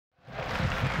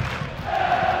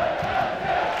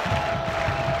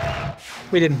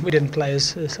we didn't play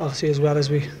as obviously as well as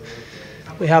we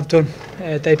have done.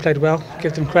 They played well.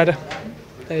 Give them credit.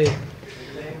 They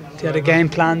had a game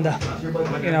plan that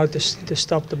to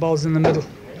stop the balls in the middle,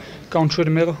 going through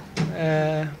the middle,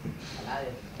 and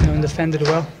defended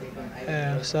well.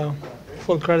 So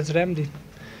full credit to them. They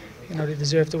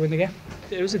deserved to win the game.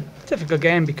 It was a difficult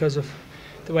game because of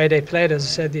the way they played. As I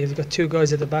said, you've got two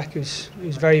guys at the back who's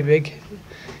very big,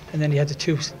 and then you had the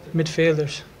two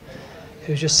midfielders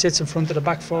who just sits in front of the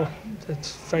back four.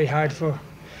 It's very hard for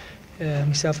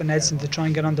myself and Edson to try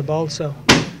and get on the ball. So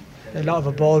a lot of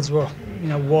the balls were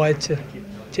wide to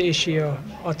Ishii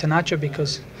or to Nacho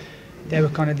because they were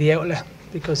kind of the outlet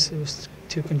because it was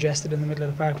too congested in the middle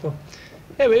of the park. But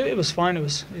it was fine.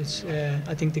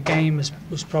 I think the game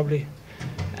was probably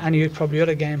any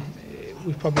other game.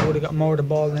 We probably would have got more of the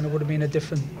ball, then it would have been a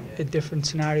different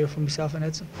scenario for myself and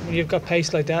Edson. When you've got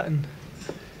pace like that, and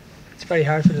it's very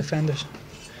hard for the defenders,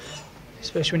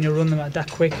 especially when you run them at that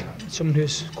quick. Someone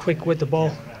who's quick with the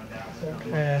ball,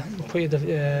 put your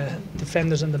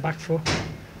defenders on the back foot.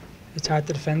 It's hard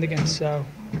to defend against. So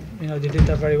they did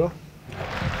that very well.